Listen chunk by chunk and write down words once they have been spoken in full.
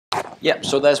Yeah,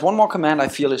 so there's one more command I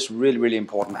feel is really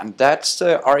important, and that's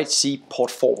the RHC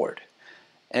port forward.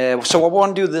 So what I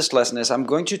want to do this lesson is I'm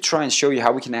going to try and show you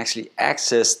how we can actually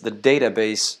access the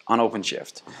database on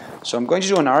OpenShift. So I'm going to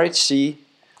do an RHC,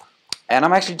 and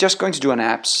I'm actually just going to do an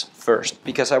apps first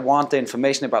because I want the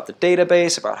information about the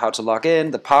database, about how to log in,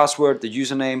 the password, the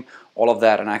username, all of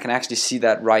that, and I can actually see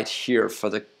that right here for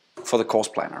the course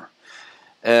planner.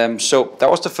 So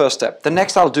that was the first step. The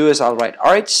next I'll do is I'll write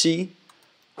RHC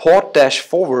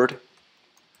port-forward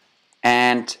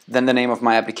and then the name of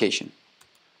my application,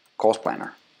 course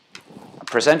planner.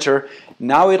 Press enter.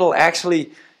 Now it'll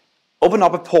actually open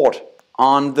up a port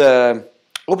on the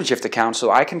OpenShift account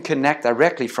so I can connect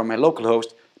directly from my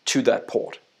localhost to that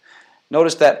port.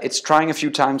 Notice that it's trying a few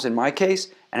times in my case,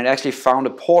 and it actually found a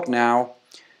port now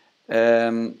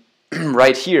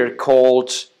right here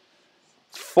called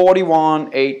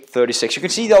 41836. You can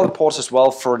see the other ports as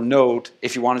well for Node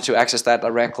if you wanted to access that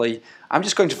directly. I'm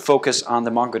just going to focus on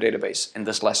the Mongo database in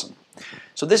this lesson.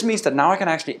 So this means that now I can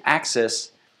actually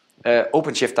access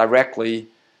OpenShift directly,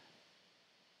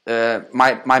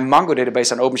 my Mongo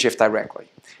database on OpenShift directly.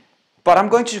 But I'm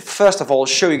going to first of all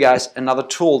show you guys another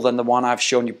tool than the one I've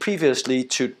shown you previously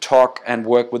to talk and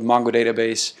work with Mongo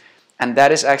database, and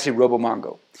that is actually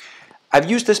RoboMongo. I've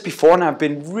used this before and I've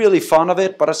been really fond of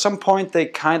it, but at some point they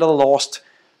kind of lost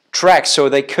track, so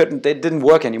they didn't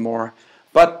work anymore.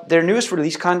 But their newest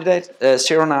release candidate,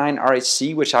 09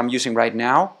 RHC, which I'm using right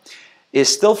now, is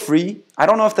still free. I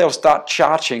don't know if they'll start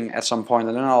charging at some point,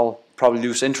 and then I'll probably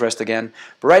lose interest again.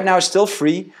 But right now it's still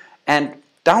free, and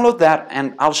download that,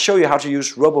 and I'll show you how to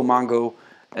use RoboMongo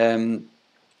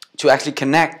to actually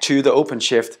connect to the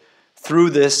OpenShift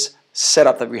through this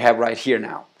setup that we have right here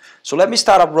now. So let me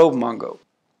start up RoboMongo.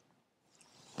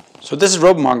 So this is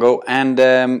RoboMongo, and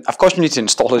of course you need to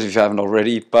install it if you haven't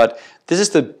already, but this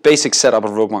is the basic setup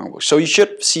of RoboMongo. So you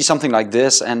should see something like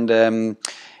this, and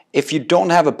if you don't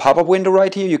have a pop-up window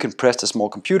right here, you can press the small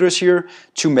computers here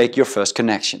to make your first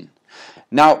connection.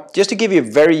 Now, just to give you a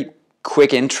very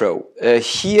quick intro,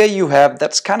 here you have,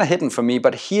 that's kind of hidden for me,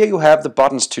 but here you have the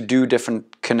buttons to do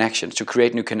different connections, to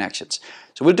create new connections.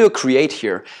 So we'll do a create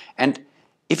here, and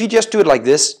if you just do it like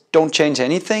this, don't change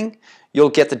anything, you'll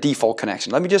get the default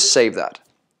connection. Let me just save that.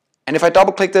 And if I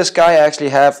double click this guy, I actually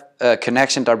have a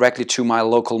connection directly to my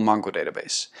local Mongo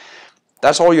database.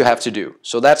 That's all you have to do.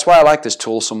 So that's why I like this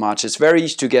tool so much. It's very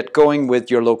easy to get going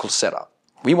with your local setup.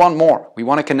 We want more. We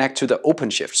want to connect to the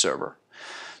OpenShift server.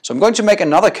 So I'm going to make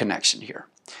another connection here.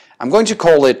 I'm going to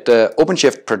call it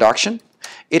OpenShift Production.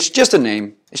 It's just a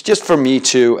name. It's just for me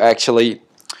to actually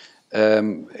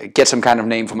get some kind of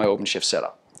name for my OpenShift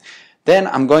setup. Then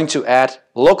I'm going to add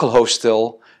localhost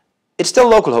still. It's still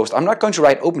localhost. I'm not going to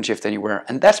write OpenShift anywhere,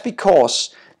 and that's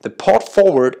because the port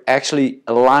forward actually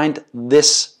aligned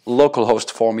this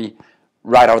localhost for me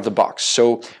right out of the box.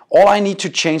 So all I need to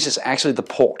change is actually the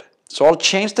port. So I'll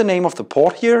change the name of the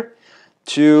port here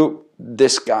to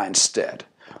this guy instead.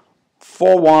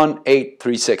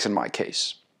 41836 in my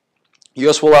case.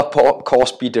 Yours will of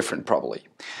course be different probably.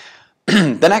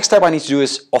 The next step I need to do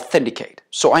is authenticate.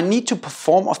 So I need to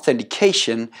perform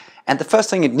authentication, and the first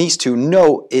thing it needs to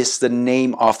know is the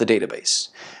name of the database.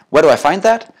 Where do I find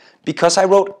that? Because I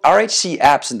wrote RHC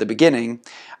apps in the beginning,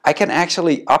 I can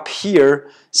actually up here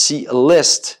see a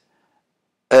list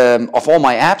of all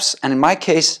my apps, and in my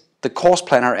case the course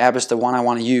planner app is the one I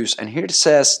want to use, and here it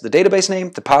says the database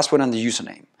name, the password, and the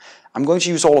username. I'm going to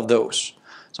use all of those.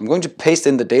 So I'm going to paste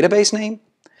in the database name,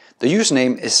 the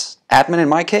username is admin in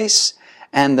my case,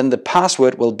 and then the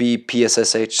password will be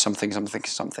PSSH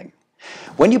something.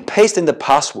 When you paste in the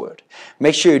password,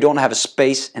 make sure you don't have a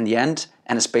space in the end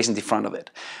and a space in the front of it.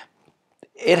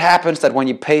 It happens that when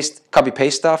you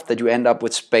copy-paste stuff that you end up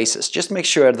with spaces. Just make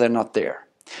sure they're not there.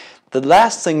 The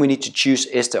last thing we need to choose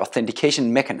is the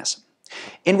authentication mechanism.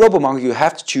 In RoboMongo you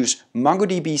have to choose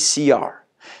MongoDB CR.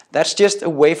 That's just a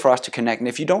way for us to connect, and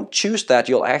if you don't choose that,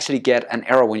 you'll actually get an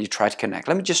error when you try to connect.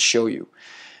 Let me just show you.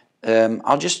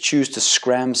 I'll just choose the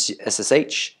Scram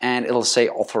SSH, and it'll say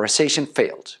authorization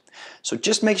failed. So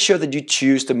just make sure that you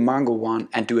choose the Mongo one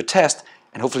and do a test,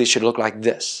 and hopefully it should look like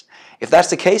this. If that's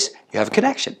the case, you have a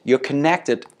connection. You're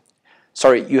connected.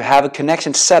 Sorry, you have a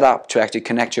connection set up to actually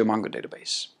connect to your Mongo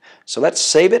database. So let's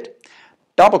save it,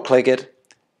 double click it,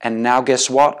 and now guess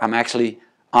what? I'm actually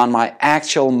on my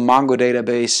actual Mongo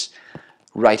database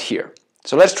right here.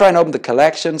 So let's try and open the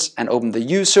collections and open the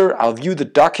user. I'll view the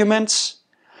documents,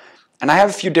 and I have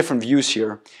a few different views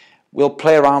here. We'll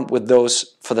play around with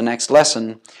those for the next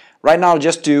lesson. Right now I'll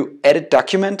just do edit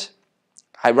document.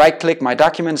 I right click my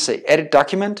document, say edit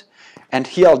document, and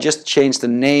here I'll just change the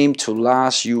name to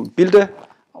Lars Juhl Bilde.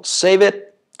 I'll save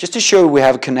it, just to show we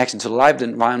have a connection to the live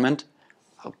environment,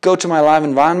 I'll go to my live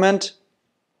environment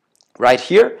right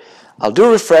here. I'll do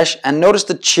a refresh and notice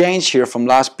the change here from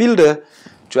Lars Bilde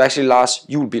to actually Lars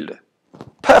Julbilde.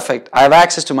 Perfect. I have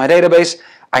access to my database.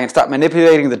 I can start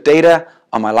manipulating the data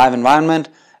on my live environment,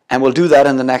 and we'll do that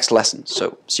in the next lesson.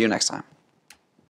 So see you next time.